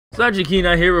Sergeant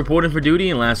Keenan here reporting for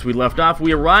duty, and last we left off,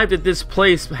 we arrived at this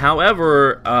place.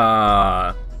 However,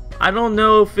 I don't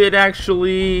know if it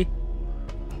actually...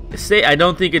 I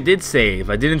don't think it did save.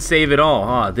 I didn't save at all,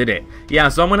 huh? Did it? Yeah,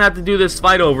 so I'm gonna have to do this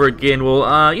fight over again.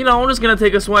 Well, you know, I'm just gonna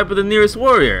take a swipe at the nearest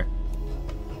warrior.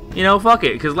 You know, fuck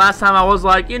it. Because last time I was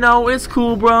like, you know, it's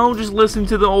cool, bro. Just listen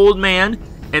to the old man.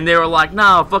 And they were like,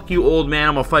 nah, fuck you, old man.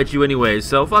 I'm gonna fight you anyways.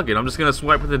 So, fuck it. I'm just gonna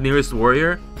swipe at the nearest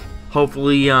warrior.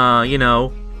 Hopefully, you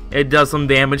know, it does some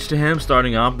damage to him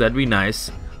starting off. That'd be nice.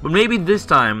 But maybe this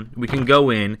time we can go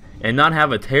in and not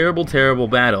have a terrible, terrible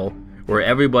battle where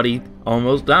everybody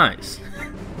almost dies.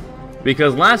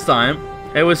 Because last time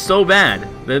it was so bad.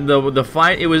 The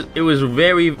fight, it was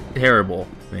very terrible,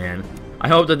 man. I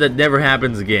hope that that never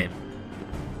happens again.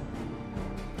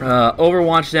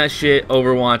 Overwatch that shit.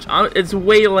 Overwatch. It's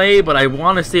Waylay, but I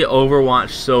want to say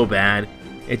Overwatch so bad.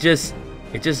 It just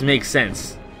makes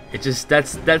sense.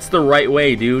 That's the right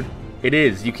way, dude. It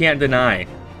is. You can't deny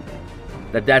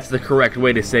that that's the correct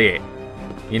way to say it.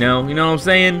 You know what I'm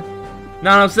saying?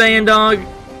 Know what I'm saying, dog?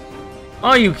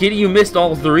 Are you kidding? You missed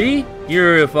all three?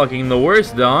 You're fucking the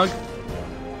worst, dog.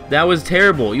 That was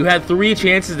terrible. You had 3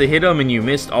 chances to hit him and you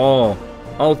missed all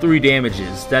 3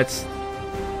 damages. That's...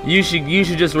 You should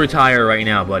just retire right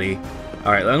now, buddy.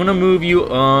 Alright, I'm gonna move you,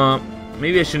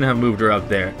 maybe I shouldn't have moved her up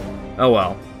there. Oh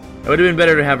well. It would have been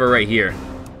better to have her right here.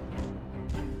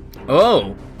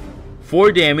 Oh!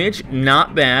 4 damage,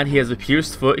 not bad. He has a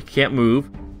pierced foot, he can't move.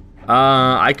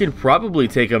 I could probably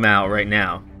take him out right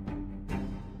now.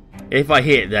 If I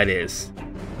hit, that is.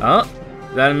 Oh,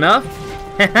 is that enough?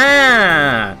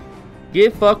 Haha!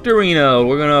 Get fucked, Reno.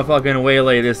 We're gonna fucking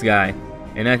waylay this guy.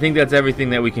 And I think that's everything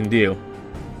that we can do.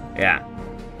 Yeah.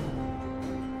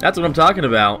 That's what I'm talking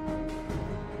about.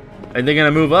 Are they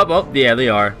gonna move up? Oh, yeah, they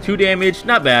are. 2 damage,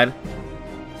 not bad.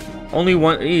 Only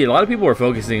 1. A lot of people are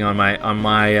focusing on my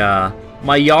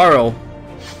Jarl.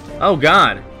 Oh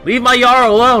God, leave my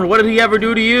Jarl alone. What did he ever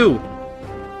do to you?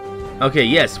 Okay,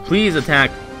 yes, please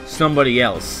attack somebody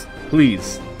else,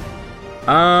 please.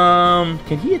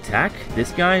 Can he attack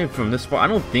this guy from this far? I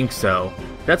don't think so.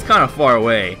 That's kind of far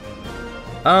away.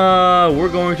 We're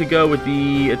going to go with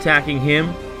the attacking him.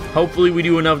 Hopefully we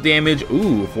do enough damage.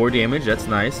 Ooh, 4 damage, that's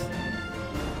nice.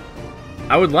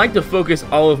 I would like to focus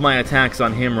all of my attacks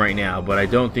on him right now, but I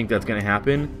don't think that's gonna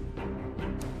happen.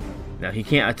 No, he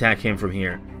can't attack him from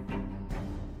here.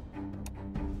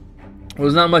 Well,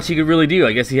 there's not much he could really do.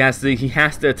 I guess he has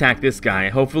to attack this guy.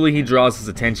 Hopefully he draws his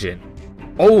attention.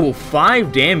 Oh,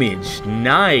 5 damage.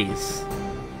 Nice.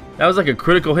 That was like a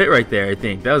critical hit right there, I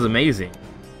think. That was amazing.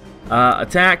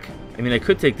 Attack. I mean, I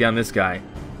could take down this guy.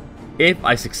 If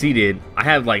I succeeded, I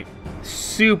have like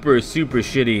super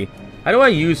shitty... How do I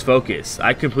use focus?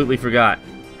 I completely forgot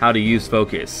how to use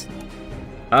focus.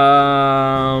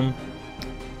 Oh,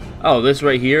 this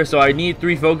right here. So I need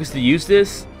 3 focus to use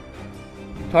this.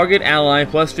 Target ally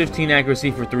plus 15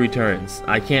 accuracy for 3 turns.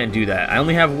 I can't do that. I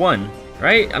only have 1,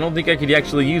 right? I don't think I could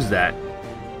actually use that.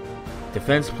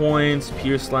 Defense points,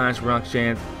 pierce slash, rock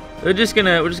chance. We're just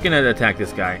gonna attack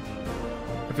this guy.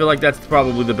 I feel like that's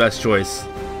probably the best choice.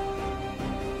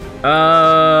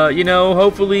 You know,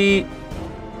 hopefully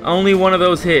only one of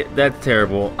those hit. That's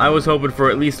terrible. I was hoping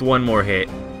for at least 1 more hit.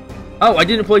 Oh, I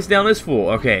didn't place down this fool.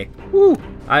 Okay. Woo.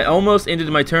 I almost ended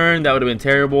my turn. That would have been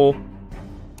terrible.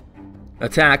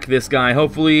 Attack this guy.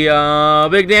 Hopefully,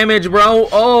 big damage, bro.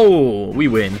 Oh, we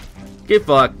win. Get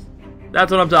fucked.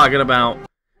 That's what I'm talking about.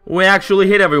 We actually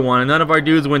hit everyone, and none of our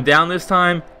dudes went down this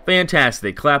time.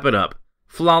 Fantastic. Clap it up.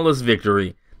 Flawless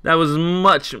victory. That was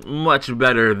much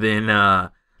better than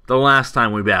the last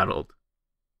time we battled.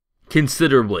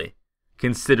 Considerably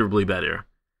better.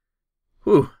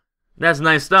 Whew. That's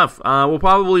nice stuff. We'll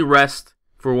probably rest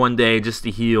for 1 day just to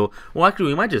heal. Well, actually,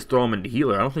 we might just throw him into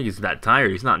healer. I don't think he's that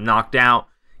tired. He's not knocked out.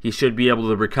 He should be able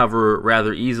to recover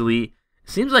rather easily.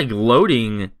 Seems like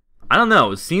loading... I don't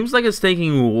know. It seems like it's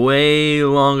taking way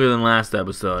longer than last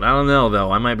episode. I don't know,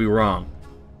 though. I might be wrong.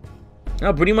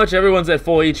 No, pretty much everyone's at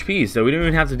full HP, so we don't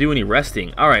even have to do any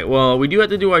resting. Alright, well, we do have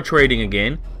to do our trading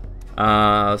again.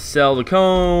 Sell the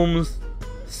combs.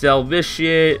 Sell this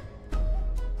shit.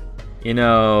 You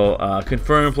know,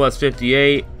 confirm plus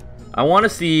 58. I want to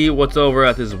see what's over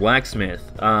at this blacksmith.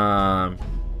 I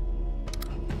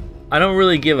don't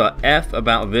really give a F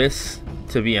about this,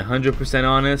 to be 100%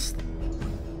 honest.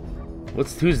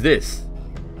 Who's this?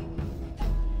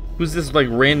 Who's this, like,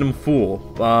 random fool?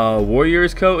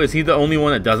 Warrior's coat? Is he the only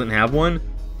one that doesn't have one?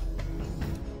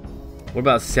 What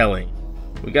about selling?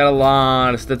 We got a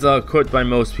lot of... That's equipped by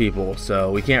most people,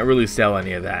 so we can't really sell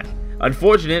any of that.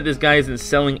 Unfortunate, this guy isn't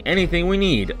selling anything we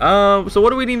need. So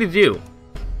what do we need to do?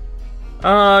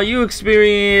 You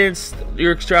experienced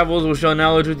your travels will show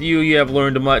knowledge with you. You have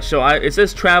learned much. So it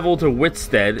says travel to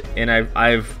Whitstead, and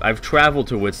I've traveled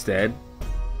to Whitstead.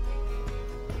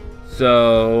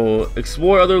 So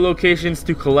explore other locations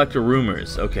to collect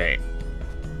rumors. Okay.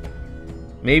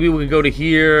 Maybe we can go to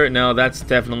here. No, that's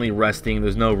definitely resting.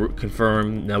 There's no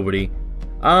confirm. Nobody.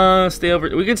 Stay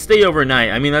over. We can stay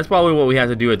overnight. I mean, that's probably what we have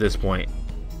to do at this point.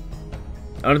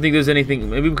 I don't think there's anything.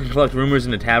 Maybe we can collect rumors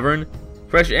in a tavern.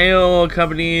 Fresh ale,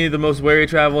 accompany the most wary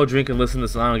travel, drink and listen to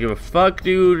this. I don't give a fuck,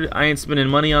 dude. I ain't spending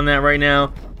money on that right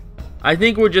now. I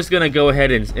think we're just gonna go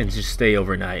ahead and just stay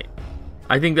overnight.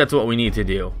 I think that's what we need to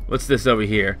do. What's this over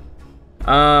here?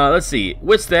 Let's see.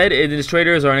 Whitstead and his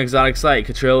traders are an exotic sight.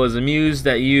 Catrill is amused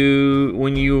that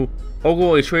when you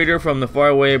ogle a trader from the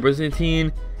faraway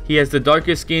Byzantine, he has the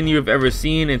darkest skin you have ever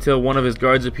seen until one of his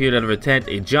guards appeared out of a tent,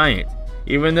 a giant.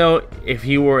 Even though if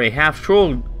he were a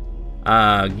half-troll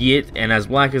Git and as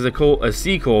black as a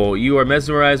sea coal, you are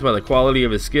mesmerized by the quality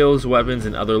of his skills, weapons,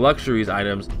 and other luxuries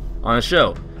items on the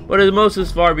show. But at most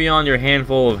is far beyond your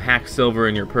handful of hack silver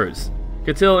in your purse.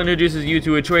 Catil introduces you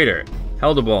to a trader,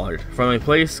 Heldebald, from a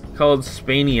place called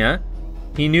Spania.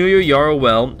 He knew your Jarl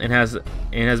well and has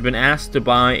been asked to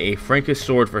buy a Frankish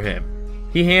sword for him.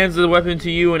 He hands the weapon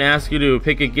to you and asks you to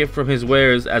pick a gift from his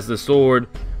wares, as the sword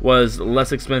was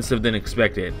less expensive than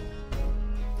expected.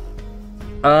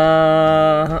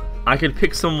 I could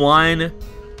pick some wine,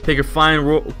 take a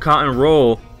fine cotton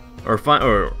roll, or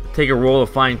take a roll of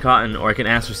fine cotton, or I can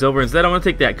ask for silver. Instead, I'm gonna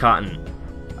take that cotton.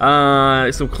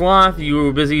 Some cloth. You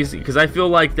were busy because I feel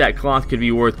like that cloth could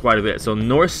be worth quite a bit. So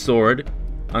Norse sword.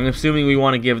 I'm assuming we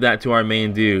want to give that to our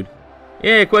main dude.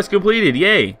 Yeah, quest completed.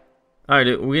 Yay. All right,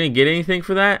 are we gonna get anything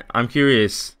for that? I'm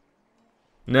curious.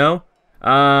 No.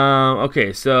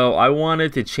 Okay, so I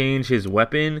wanted to change his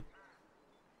weapon.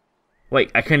 Wait,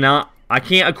 I can't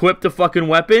equip the fucking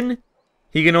weapon?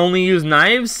 He can only use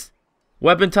knives?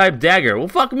 Weapon type dagger. Well,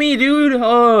 fuck me, dude.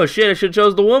 Oh, shit, I should've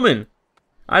chose the woman.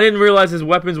 I didn't realize his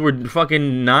weapons were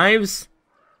fucking knives.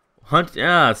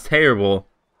 It's terrible.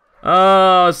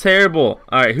 Oh, it's terrible.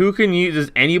 Alright, who can use...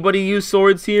 Does anybody use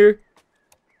swords here?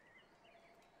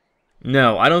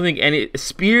 No, I don't think any...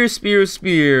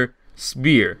 Spear.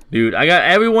 Dude, I got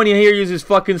everyone here uses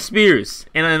fucking spears.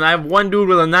 And I have one dude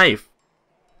with a knife.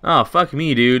 Oh, fuck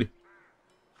me, dude.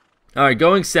 Alright,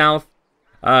 going south.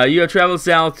 You have traveled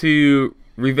south to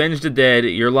revenge the dead.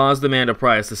 Your laws demand a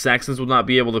price. The Saxons will not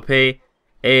be able to pay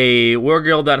a war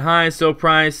guild that high, so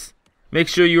price. Make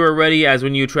sure you are ready as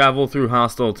when you travel through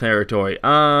hostile territory.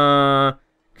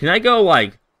 Can I go,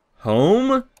 like,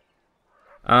 home?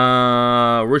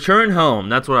 Return home.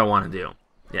 That's what I want to do.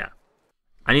 Yeah.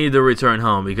 I need to return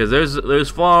home because there's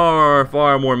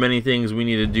far more many things we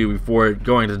need to do before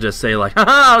going to just say like,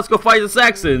 haha, let's go fight the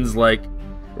Saxons. Like,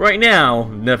 right now,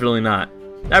 definitely not.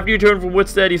 After you return from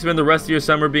Whitstead, you spend the rest of your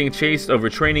summer being chased over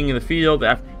training in the field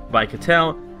by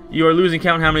Catel. You are losing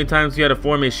count how many times you had to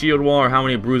form a shield wall or how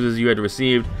many bruises you had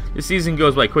received. The season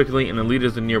goes by quickly, and the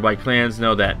leaders of nearby clans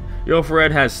know that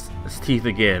Yofred has his teeth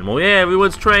again. Well, yeah,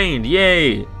 everyone's trained.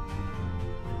 Yay!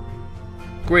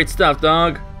 Great stuff,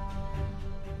 dog.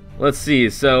 Let's see,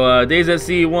 so, days at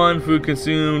sea 1, food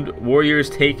consumed, warriors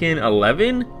taken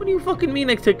 11? What do you fucking mean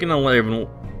I took 11?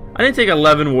 I didn't take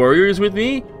 11 warriors with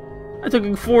me. I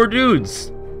took 4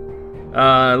 dudes.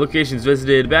 Locations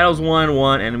visited, battles won,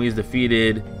 1, enemies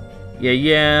defeated.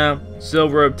 Yeah.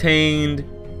 Silver obtained.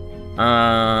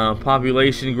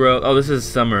 Population growth. Oh, this is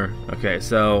summer. Okay,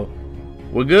 so,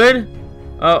 we're good?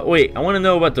 Wait, I want to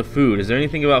know about the food. Is there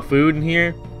anything about food in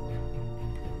here?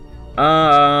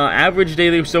 Average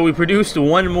daily, so we produced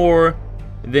 1 more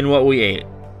than what we ate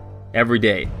every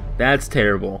day. That's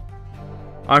terrible.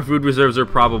 Our food reserves are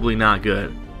probably not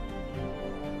good.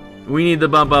 We need to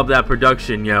bump up that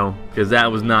production, yo, because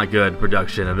that was not good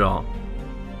production at all.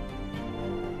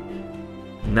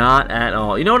 Not at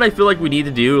all. You know what I feel like we need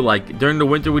to do? Like, during the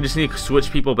winter, we just need to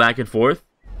switch people back and forth.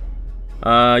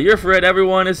 You're afraid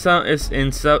everyone is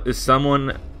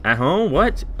someone at home?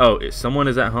 What? Oh, if someone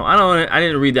is at home. I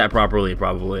didn't read that properly,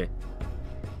 probably.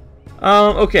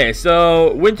 Okay,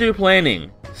 so winter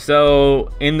planning.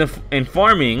 So in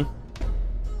farming,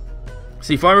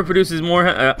 see, farmer produces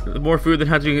more food than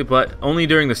hunting, but only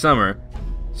during the summer.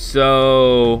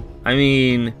 So I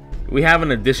mean, we have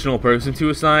an additional person to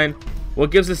assign. What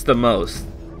gives us the most?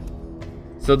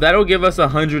 So that'll give us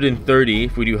 130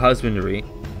 if we do husbandry.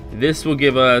 This will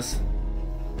give us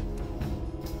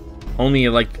only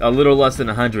like a little less than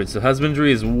 100. So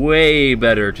husbandry is way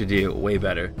better to do, way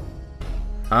better.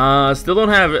 Still don't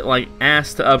have it like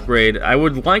ass to upgrade. I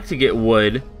would like to get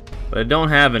wood. But I don't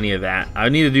have any of that. I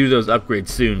need to do those upgrades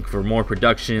soon for more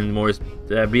production, more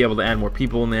be able to add more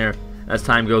people in there as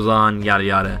time goes on, yada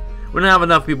yada. We don't have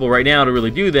enough people right now to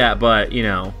really do that, but, you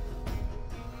know,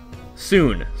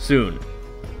 soon.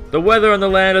 The weather on the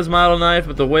land is mild enough,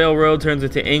 but the whale road turns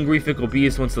into angry, fickle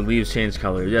beast once the leaves change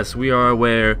color. Yes, we are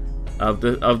aware of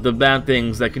the bad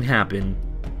things that can happen.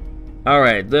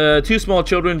 Alright, the 2 small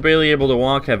children, barely able to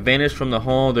walk, have vanished from the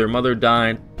hall. Their mother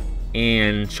died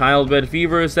in childbed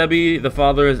fever. Sebi, the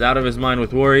father, is out of his mind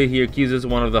with worry. He accuses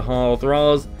one of the hall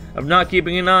thralls of not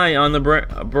keeping an eye on the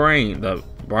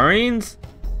brains?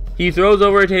 He throws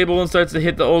over a table and starts to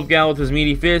hit the old gal with his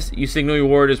meaty fist. You signal your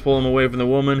warriors pull him away from the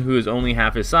woman who is only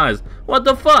half his size. What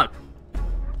the fuck?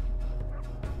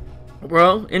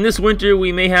 Bro, in this winter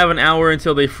we may have an hour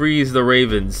until they freeze the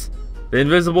ravens. The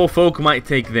invisible folk might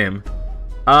take them.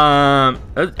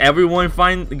 Everyone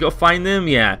go find them?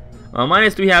 Yeah.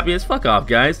 -3 happiness. Fuck off,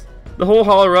 guys. The whole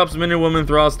hall erupts. Men and women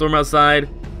thralls storm outside.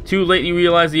 Too late, you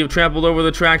realize that you've trampled over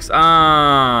the tracks.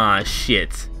 Ah,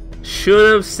 shit.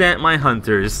 Should have sent my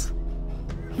hunters.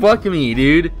 Fuck me,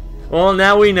 dude. Well,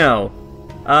 now we know.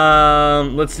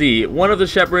 Let's see. One of the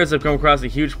shepherds have come across a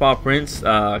huge paw prints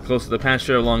close to the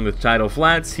pasture along the tidal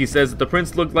flats. He says that the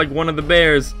prints look like one of the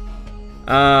bears,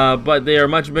 but they are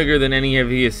much bigger than any of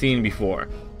he has seen before.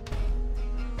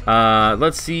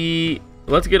 Let's see.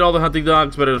 Let's get all the hunting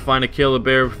dogs. Better to find a kill a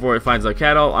bear before it finds a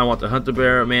cattle. I want to hunt the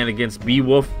bear, man against bee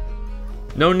wolf.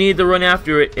 No need to run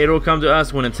after it. It'll come to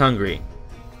us when it's hungry.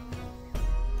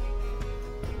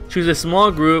 Choose a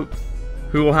small group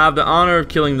who will have the honor of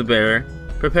killing the bear.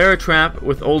 Prepare a trap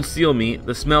with old seal meat.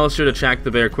 The smell should attract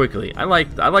the bear quickly. I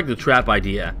like the trap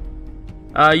idea.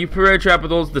 You prepare a trap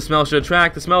with the smell should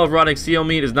attract. The smell of rotting seal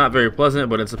meat is not very pleasant,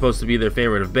 but it's supposed to be their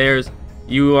favorite of bears.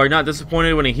 You are not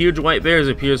disappointed when a huge white bear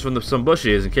appears from some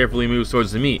bushes and carefully moves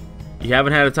towards the meat. You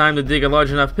haven't had time to dig a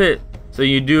large enough pit, so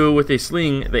you do it with a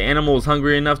sling. The animal is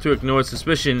hungry enough to ignore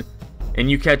suspicion, and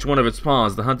you catch one of its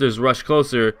paws. The hunters rush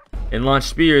closer and launch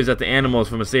spears at the animals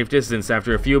from a safe distance.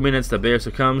 After a few minutes, the bear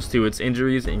succumbs to its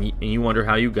injuries, and you wonder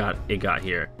how it got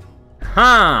here.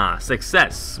 Ha!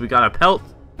 Success! We got a pelt.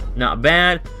 Not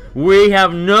bad. We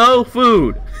have no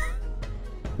food.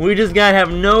 We just gotta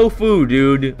have no food,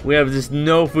 dude. We have just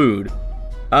no food.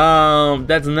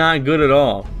 That's not good at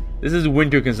all. This is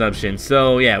winter consumption.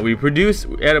 So yeah, we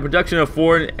had a production of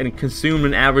 4 and consumed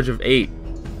an average of 8.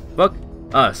 Fuck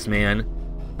us, man.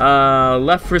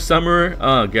 Left for summer.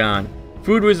 Oh god.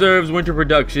 Food reserves, winter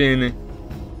production.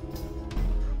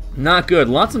 Not good.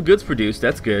 Lots of goods produced.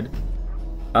 That's good.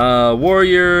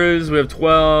 Warriors. We have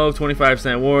 12,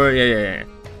 25% war. Yeah.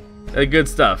 Good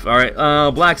stuff. All right.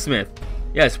 Blacksmith.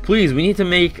 Yes, please. We need to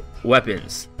make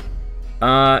weapons.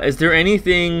 Is there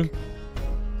anything?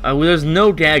 There's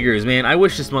no daggers, man. I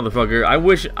wish this motherfucker. I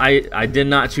wish I did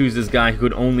not choose this guy who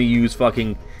could only use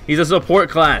fucking. He's a support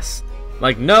class.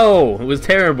 Like, no, it was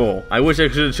terrible. I wish I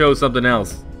should have chose something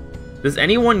else. Does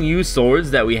anyone use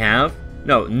swords that we have?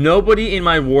 No, nobody in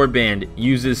my war band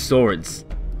uses swords.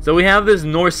 So we have this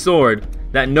Norse sword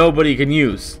that nobody can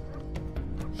use.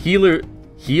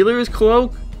 Healer's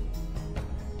cloak?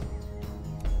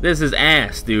 This is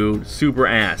ass, dude. Super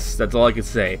ass. That's all I can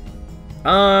say.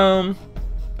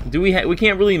 We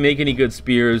can't really make any good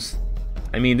spears.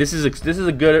 I mean, this is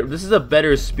a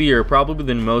better spear probably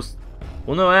than most.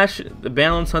 Well, no, the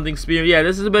balanced hunting spear. Yeah,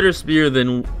 this is a better spear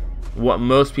than what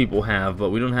most people have,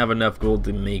 but we don't have enough gold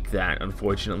to make that,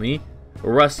 unfortunately.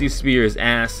 Rusty spear is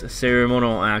ass.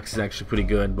 Ceremonial axe is actually pretty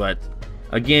good, but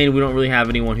again, we don't really have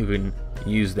anyone who can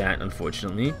use that,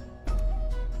 unfortunately.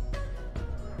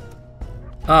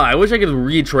 I wish I could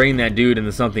retrain that dude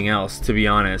into something else, to be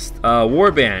honest.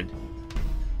 Warband.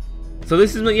 So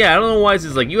this is, yeah, I don't know why this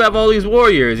is like, you have all these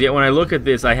warriors, yet when I look at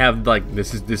this, I have, like,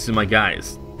 this is my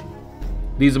guys.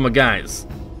 These are my guys.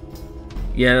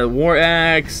 Yeah, war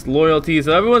axe, loyalty.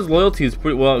 So everyone's loyalty is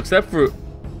pretty well, except for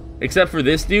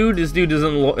this dude. This dude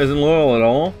isn't loyal at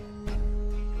all.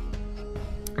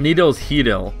 Needle's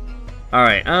Hedel.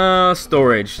 Alright,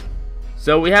 storage.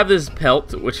 So we have this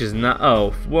pelt, which is not,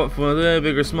 what, for the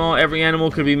big or small, every animal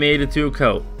could be made into a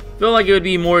coat. Feel like it would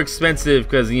be more expensive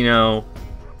because, you know,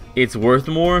 it's worth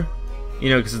more. You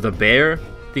know, because it's a bear.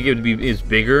 I think it would be, it's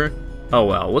bigger. Oh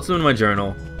well, what's in my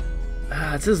journal?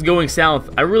 It says going south.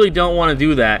 I really don't want to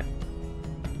do that.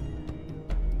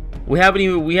 We haven't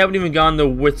even gone to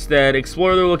Whitstead.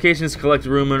 Explore their locations, collect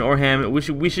Rumen or Ham.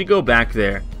 We should go back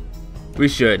there. We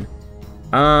should.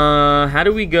 How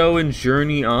do we go and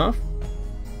journey off?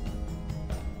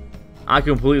 I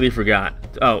completely forgot.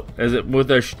 Oh, is it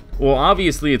with our? Well,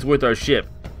 obviously it's with our ship,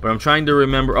 but I'm trying to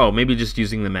remember. Oh, maybe just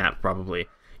using the map, probably.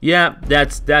 Yeah,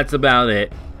 that's about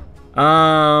it.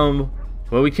 Well,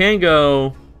 we can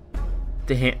go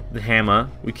to the Hammer.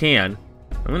 We can.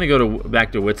 I'm gonna go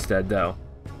back to Whitstead though,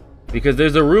 because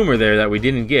there's a rumor there that we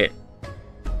didn't get.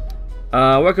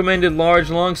 Recommended large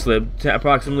long slip to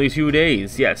approximately 2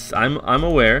 days. Yes, I'm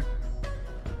aware.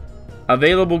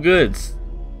 Available goods.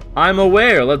 I'm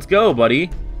aware. Let's go, buddy.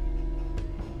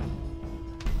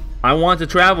 I want to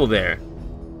travel there.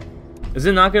 Is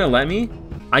it not gonna let me?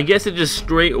 I guess it just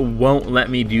straight won't let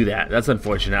me do that. That's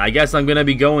unfortunate. I guess I'm gonna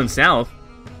be going south.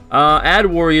 Add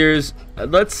warriors.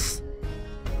 Let's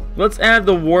add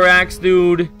the war axe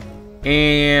dude.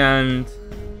 And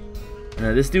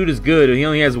this dude is good. He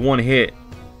only has 1 hit.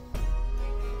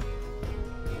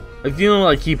 I'm feeling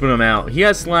like keeping him out. He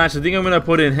has slash. I think I'm gonna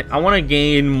put in. I want to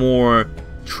gain more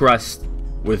trust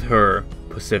with her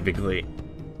specifically.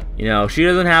 You know, she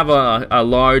doesn't have a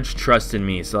large trust in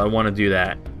me, so I want to do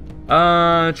that.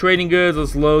 Trading goods.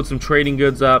 Let's load some trading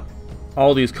goods up.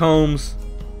 All these combs.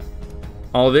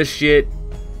 All this shit.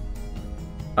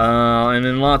 And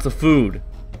then lots of food.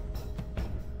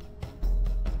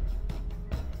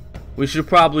 We should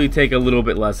probably take a little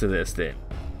bit less of this then.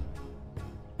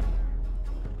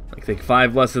 Like take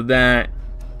 5 less of that,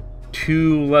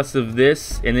 2 less of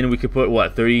this, and then we could put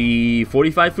what,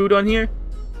 45 food on here?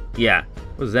 Yeah.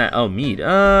 What is that? Oh, meat.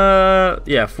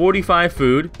 Yeah, 45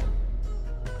 food.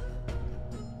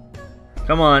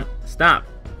 Come on, stop.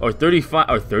 Or 35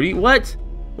 or 30. What?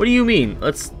 What do you mean?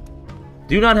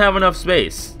 Do not have enough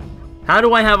space. How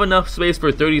do I have enough space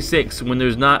for 36 when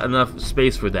there's not enough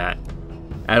space for that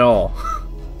at all?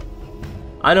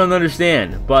 I don't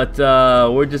understand, but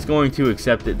we're just going to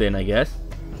accept it then, I guess.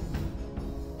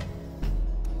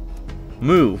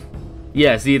 Move.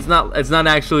 Yeah, see, it's not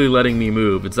actually letting me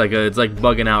move. It's like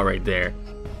bugging out right there.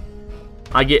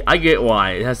 I get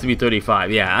why it has to be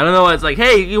 35. Yeah, I don't know. It's like,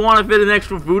 hey, you want to fit an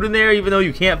extra food in there even though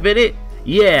you can't fit it?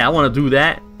 Yeah, I want to do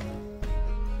that.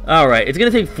 All right, it's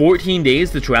gonna take 14 days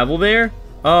to travel there.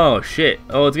 Oh shit.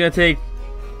 Oh, it's gonna take.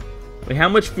 Wait, how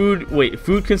much food? Wait,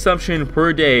 food consumption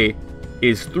per day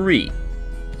is 3.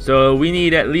 So we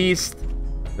need at least.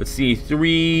 Let's see,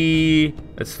 3.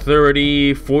 That's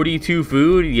 30, 42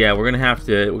 food. Yeah, we're gonna have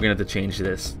to change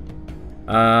this.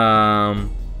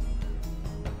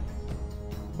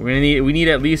 We need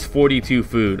at least 42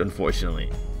 food,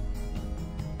 unfortunately.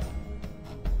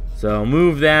 So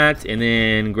move that and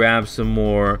then grab some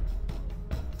more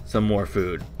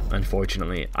food.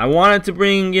 Unfortunately, I wanted to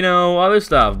bring, you know, other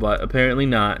stuff, but apparently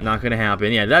not gonna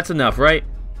happen. Yeah, that's enough, right?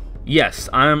 Yes,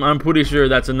 I'm pretty sure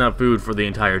that's enough food for the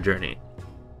entire journey.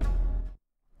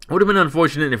 Would have been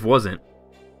unfortunate if it wasn't.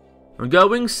 I'm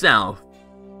going south.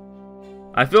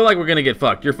 I feel like we're gonna get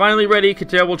fucked. You're finally ready.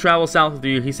 Kater will travel south with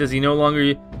you. He says you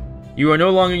are no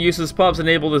longer useless pups and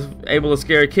able to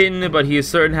scare a kitten, but he is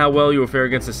certain how well you will fare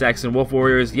against the Saxon wolf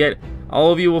warriors. Yet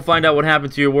all of you will find out what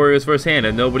happened to your warriors firsthand,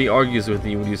 and nobody argues with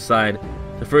you when you decide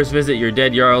to first visit your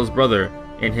dead Jarl's brother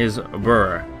in his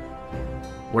burr.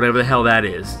 Whatever the hell that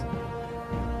is.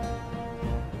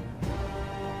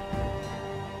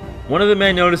 One of the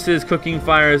men notices cooking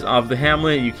fires off the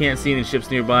hamlet. You can't see any ships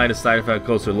nearby. Decide if I have a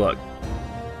closer look.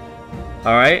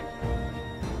 Alright.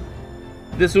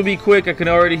 This will be quick. I can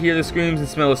already hear the screams and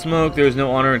smell the smoke. There is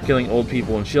no honor in killing old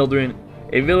people and children.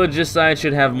 A village this side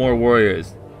should have more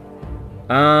warriors.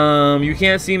 You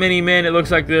can't see many men. It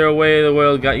looks like they're away. The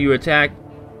whale got you attacked.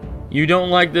 You don't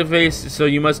like the face, so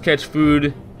you must catch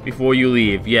food before you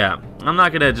leave. Yeah, I'm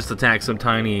not gonna just attack some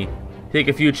tiny... Take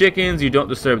a few chickens. You don't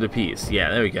disturb the peace.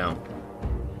 Yeah, there we go.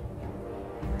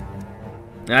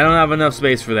 I don't have enough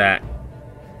space for that.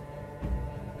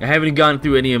 I haven't gone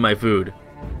through any of my food.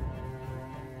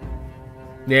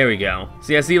 There we go.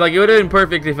 See, I see, like, it would have been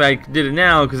perfect if I did it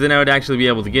now, because then I would actually be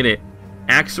able to get it.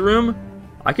 Axe Room?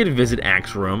 I could visit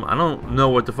Axe Room. I don't know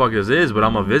what the fuck this is, but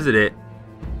I'm gonna visit it.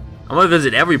 I'm gonna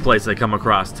visit every place I come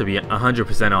across, to be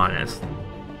 100% honest.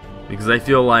 Because I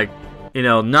feel like, you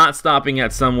know, not stopping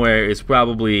at somewhere is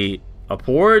probably a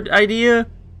poor idea.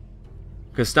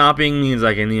 Because stopping means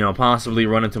I can, you know, possibly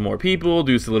run into more people,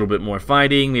 do a little bit more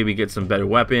fighting, maybe get some better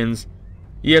weapons.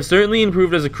 You have certainly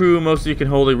improved as a crew. Most of you can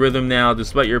hold a rhythm now,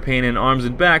 despite your pain in arms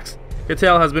and backs.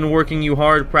 Cattell has been working you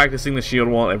hard, practicing the shield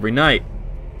wall every night.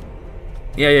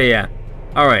 Yeah.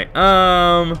 Alright,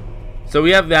 so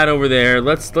we have that over there.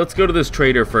 Let's go to this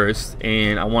trader first,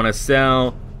 and I want to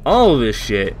sell all of this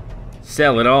shit.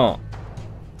 Sell it all.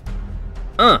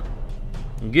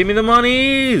 Give me the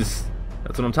monies!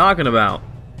 That's what I'm talking about.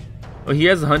 Oh, he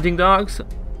has hunting dogs?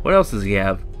 What else does he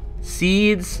have?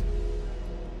 Seeds?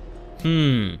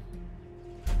 You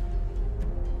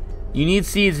need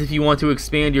seeds if you want to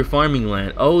expand your farming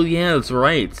land. Oh yeah, that's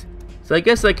right. So I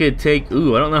guess I could take...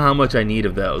 Ooh, I don't know how much I need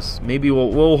of those. Maybe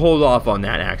we'll hold off on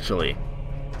that, actually.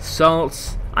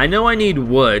 Salts. I know I need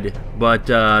wood, but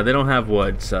they don't have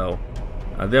wood, so...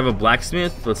 they have a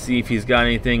blacksmith. Let's see if he's got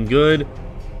anything good.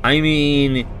 I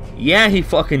mean, yeah, he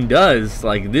fucking does.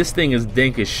 Like, this thing is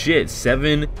dank as shit.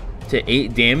 7 to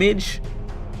 8 damage?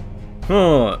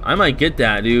 Huh, I might get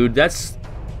that, dude. That's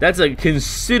a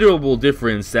considerable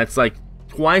difference. That's like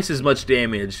twice as much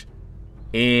damage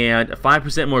and a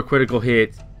 5% more critical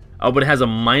hit. Oh, but it has a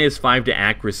 -5 to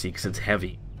accuracy because it's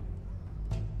heavy.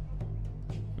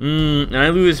 And I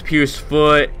lose pierced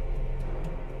foot.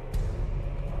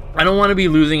 I don't want to be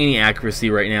losing any accuracy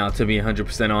right now, to be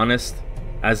 100% honest.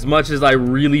 As much as I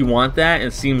really want that,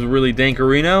 it seems really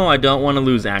dankerino, I don't want to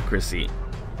lose accuracy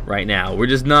right now. We're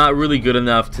just not really good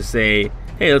enough to say,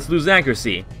 hey, let's lose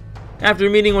accuracy. After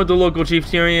meeting with the local chief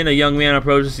Tyrion, a young man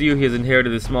approaches you. He has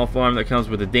inherited a small farm that comes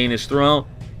with a Danish thrall.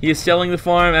 He is selling the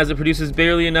farm as it produces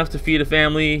barely enough to feed a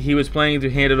family. He was planning to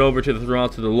hand it over to the thrall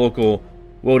to the local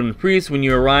Woden priest. When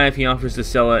you arrive, he offers to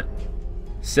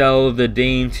sell the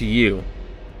Dane to you.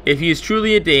 If he is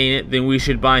truly a Dane, then we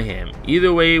should buy him.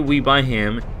 Either way, we buy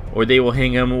him, or they will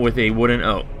hang him with a wooden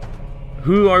oak.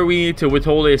 Who are we to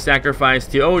withhold a sacrifice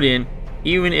to Odin,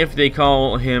 even if they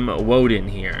call him Woden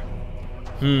here?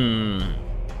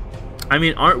 I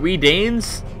mean, aren't we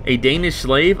Danes? A Danish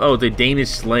slave? Oh, the Danish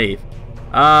slave.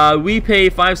 We pay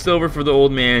 5 silver for the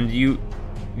old man. Do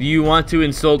you want to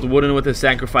insult Woden with a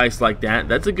sacrifice like that?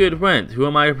 That's a good rent. Who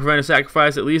am I to prevent a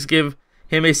sacrifice? At least give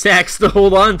him a sax to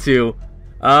hold on to.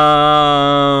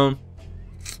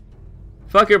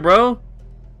 Fuck it, bro.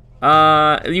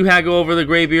 You haggle over the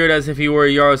Greybeard as if he were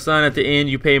a Jarl's son. At the end,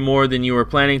 you pay more than you were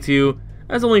planning to.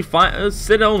 That's only 5.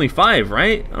 Said only 5,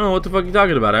 right? I don't know what the fuck you're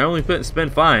talking about. I only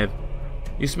spent 5.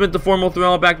 You spent the formal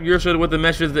thrall back to Yorkshire with the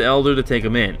message of the elder to take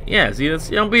him in. Yeah, see, that's,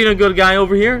 I'm being a good guy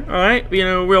over here. All right, being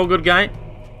a real good guy.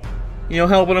 You know,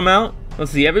 helping him out.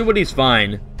 Let's see, everybody's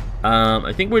fine.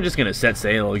 I think we're just gonna set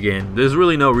sail again. There's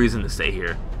really no reason to stay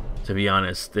here, to be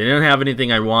honest. They don't have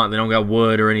anything I want. They don't got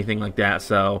wood or anything like that.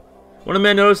 So, when a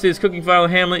man noticed his cooking fire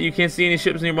hamlet, you can't see any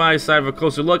ships nearby. Aside of a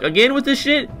closer look, again with this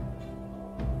shit.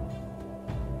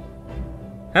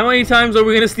 How many times are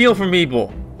we gonna steal from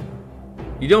people?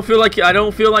 You don't feel like I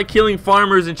don't feel like killing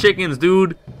farmers and chickens,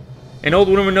 dude. An old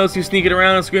woman notices you sneaking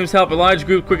around and screams help. A large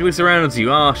group quickly surrounds you.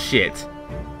 Oh shit.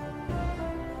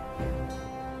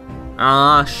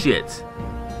 Ah shit.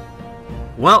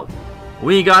 Well,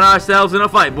 we got ourselves in a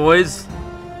fight, boys.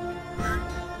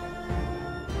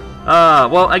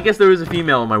 Well, I guess there is a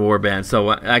female in my warband,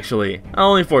 so actually,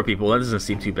 only 4 people. That doesn't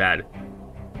seem too bad.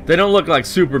 They don't look like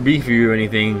super beefy or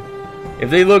anything. If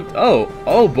they looked,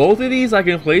 oh, both of these I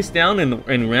can place down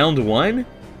in round 1?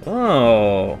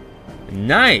 Oh,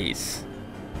 nice.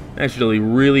 Actually,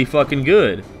 really fucking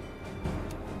good.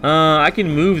 I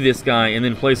can move this guy and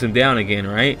then place him down again,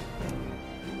 right?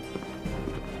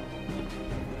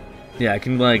 Yeah, I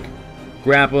can, like,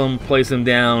 grab him, place him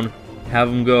down, have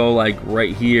him go, like,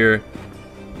 right here.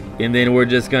 And then we're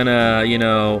just gonna, you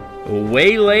know,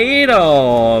 waylaid.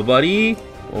 Oh, buddy.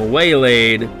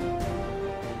 Waylaid.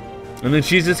 And then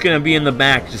she's just gonna be in the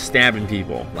back, just stabbing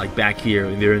people, like back here.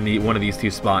 They're in one of these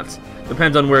 2 spots.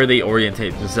 Depends on where they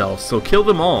orientate themselves. So kill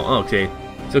them all. Oh, okay.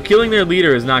 So killing their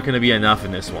leader is not gonna be enough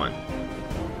in this one.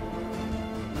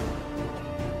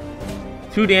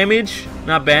 2 damage,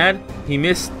 not bad. He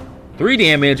missed 3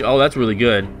 damage. Oh, that's really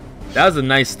good. That was a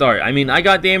nice start. I mean, I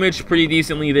got damaged pretty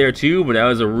decently there too, but that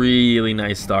was a really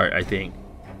nice start, I think.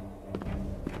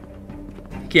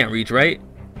 He can't reach, right?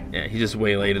 Yeah, he just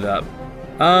waylaid it up.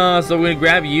 So we're gonna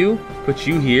grab you, put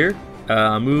you here,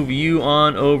 move you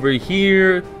on over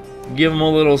here, give him a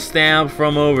little stab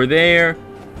from over there.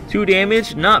 2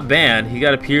 damage, not bad. He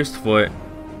got a pierced foot.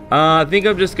 I think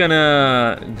I'm just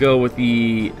gonna go with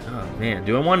the, oh man,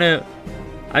 do I want to,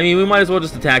 I mean, we might as well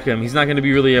just attack him. He's not gonna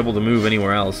be really able to move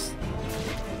anywhere else.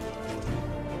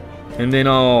 And then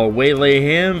I'll waylay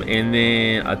him and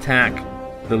then attack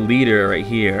the leader right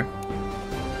here.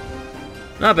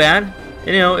 Not bad.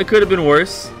 You know, it could have been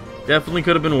worse. Definitely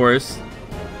could have been worse.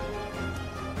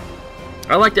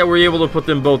 I like that we're able to put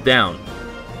them both down.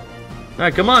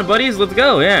 Alright, come on, buddies. Let's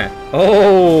go. Yeah.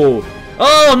 Oh.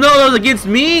 Oh, no, that was against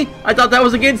me? I thought that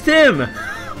was against him.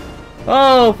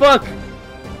 Oh, fuck.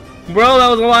 Bro, that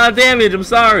was a lot of damage. I'm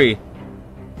sorry.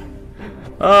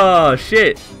 Oh,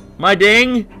 shit. My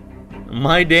dang.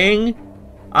 My dang.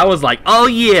 I was like, oh,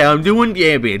 yeah, I'm doing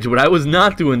damage. But I was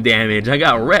not doing damage. I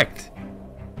got wrecked.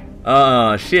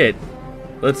 Shit.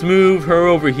 Let's move her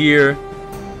over here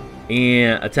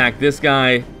and attack this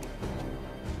guy.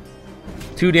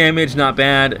 2 damage, not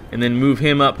bad. And then move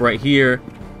him up right here.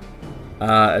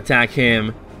 Attack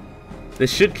him.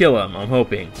 This should kill him, I'm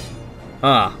hoping.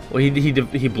 Well,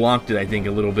 he blocked it, I think,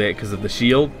 a little bit because of the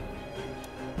shield.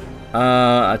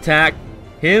 Attack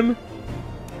him.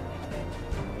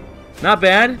 Not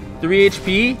bad. 3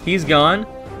 HP. He's gone.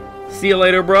 See you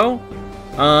later, bro.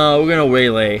 We're gonna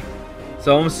waylay.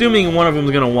 So I'm assuming one of them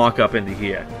is gonna walk up into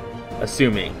here.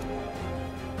 Assuming.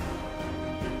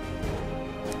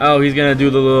 Oh, he's gonna do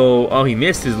the little... Oh, he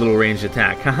missed his little ranged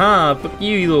attack. Haha, fuck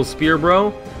you, you little spear,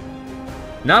 bro.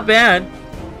 Not bad.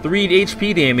 3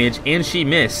 HP damage, and she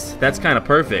missed. That's kind of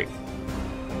perfect.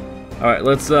 Alright,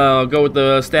 let's go with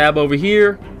the stab over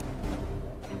here.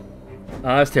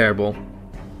 Oh, that's terrible.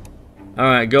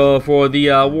 Alright, go for the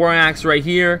war axe right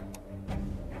here.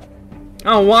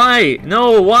 Oh, why?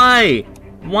 No, why?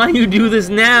 Why you do this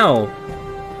now?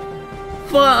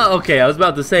 Fuck. Okay, I was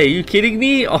about to say, are you kidding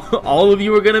me? All of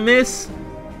you are gonna miss?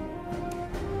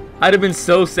 I'd have been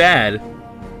so sad.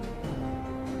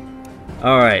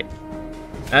 Alright.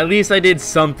 At least I did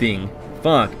something.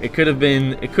 Fuck. It could have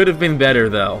been better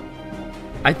though.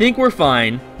 I think we're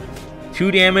fine.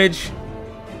 2 damage.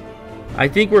 I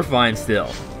think we're fine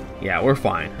still. Yeah, we're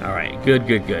fine. Alright, good,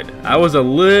 good, good. I was a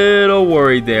little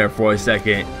worried there for a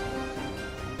second.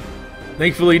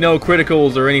 Thankfully, no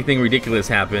criticals or anything ridiculous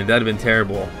happened. That'd have been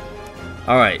terrible.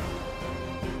 Alright.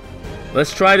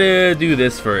 Let's try to do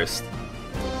this first.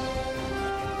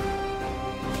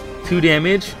 2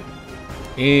 damage.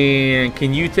 And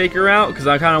can you take her out? Because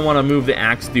I kind of want to move the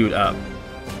axe dude up.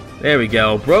 There we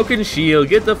go. Broken shield.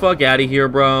 Get the fuck out of here,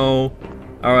 bro.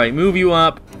 Alright, move you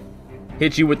up.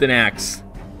 Hit you with an axe.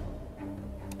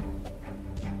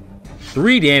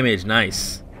 3 damage.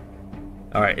 Nice.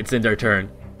 Alright, it's in our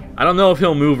turn. I don't know if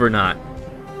he'll move or not.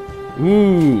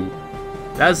 Ooh.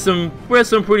 That's some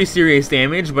pretty serious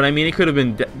damage, but I mean, it could have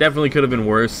been, definitely could have been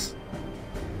worse.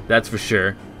 That's for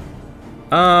sure.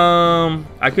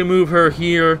 I can move her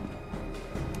here.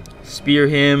 Spear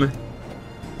him.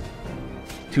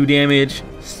 2 damage.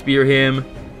 Spear him.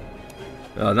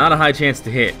 Not a high chance to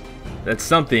hit. That's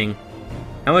something.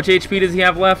 How much HP does he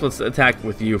have left? Let's attack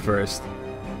with you first.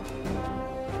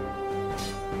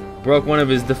 Broke one of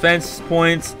his defense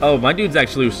points. Oh, my dude's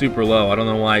actually super low. I don't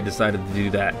know why I decided to do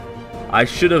that. I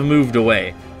should have moved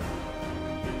away.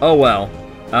 Oh well.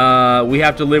 We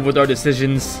have to live with our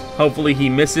decisions. Hopefully he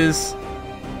misses.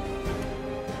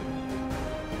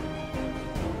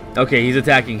 Okay, he's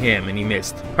attacking him and he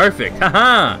missed. Perfect.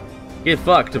 Haha! Get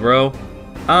fucked, bro.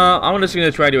 I'm just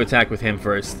gonna try to attack with him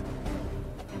first.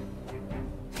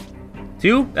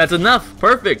 2? That's enough.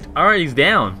 Perfect. Alright, he's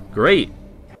down. Great.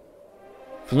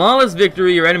 Flawless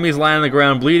victory. Your enemies lie on the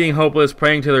ground, bleeding, hopeless,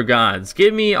 praying to their gods.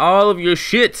 Give me all of your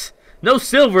shit. No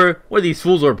silver. What, these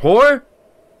fools are poor?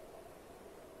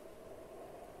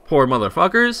 Poor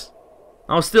motherfuckers.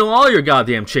 I'll steal all your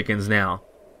goddamn chickens now.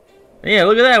 Yeah,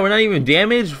 look at that. We're not even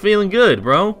damaged. Feeling good,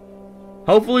 bro.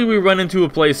 Hopefully we run into a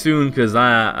place soon, because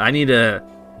I need to...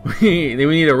 we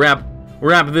need to wrap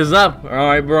this up.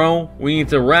 Alright, bro. We need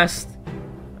to rest.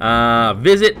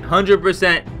 Visit.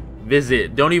 100%.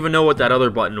 Visit. Don't even know what that other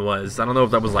button was. I don't know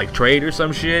if that was like trade or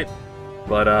some shit,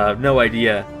 but no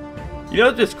idea. You know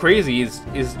what's just crazy is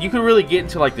you can really get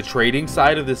into like the trading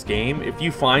side of this game if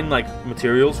you find like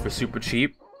materials for super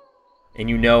cheap, and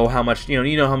you know how much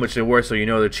how much they're worth, so you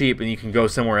know they're cheap, and you can go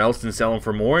somewhere else and sell them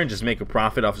for more and just make a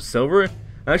profit off of silver.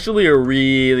 Actually, a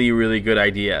really good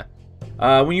idea.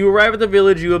 When you arrive at the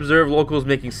village, you observe locals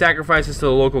making sacrifices to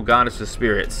the local goddess'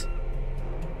 spirits.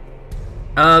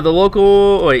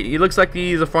 It looks like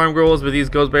these are farm girls, but these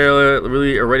ghost bears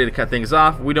really are ready to cut things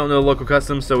off. We don't know local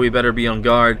customs, so we better be on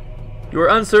guard. You are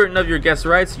uncertain of your guests'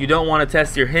 rights. You don't want to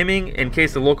test your hemming in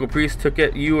case the local priest took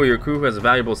it, you or your crew as a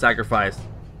valuable sacrifice.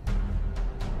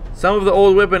 Some of the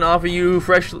old women offer you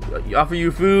food.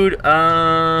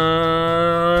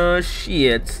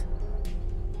 Shit.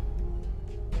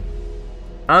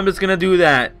 I'm just gonna do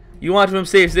that. You watch from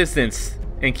safe distance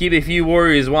and keep a few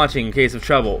warriors watching in case of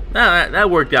trouble. That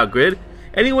worked out good.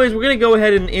 Anyways, we're gonna go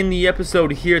ahead and end the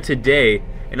episode here today,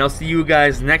 and I'll see you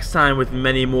guys next time with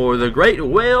many more of the great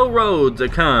whale road to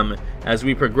come as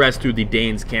we progress through the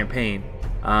Danes campaign.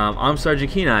 I'm Sergeant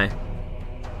Kenai,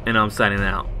 and I'm signing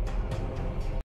out.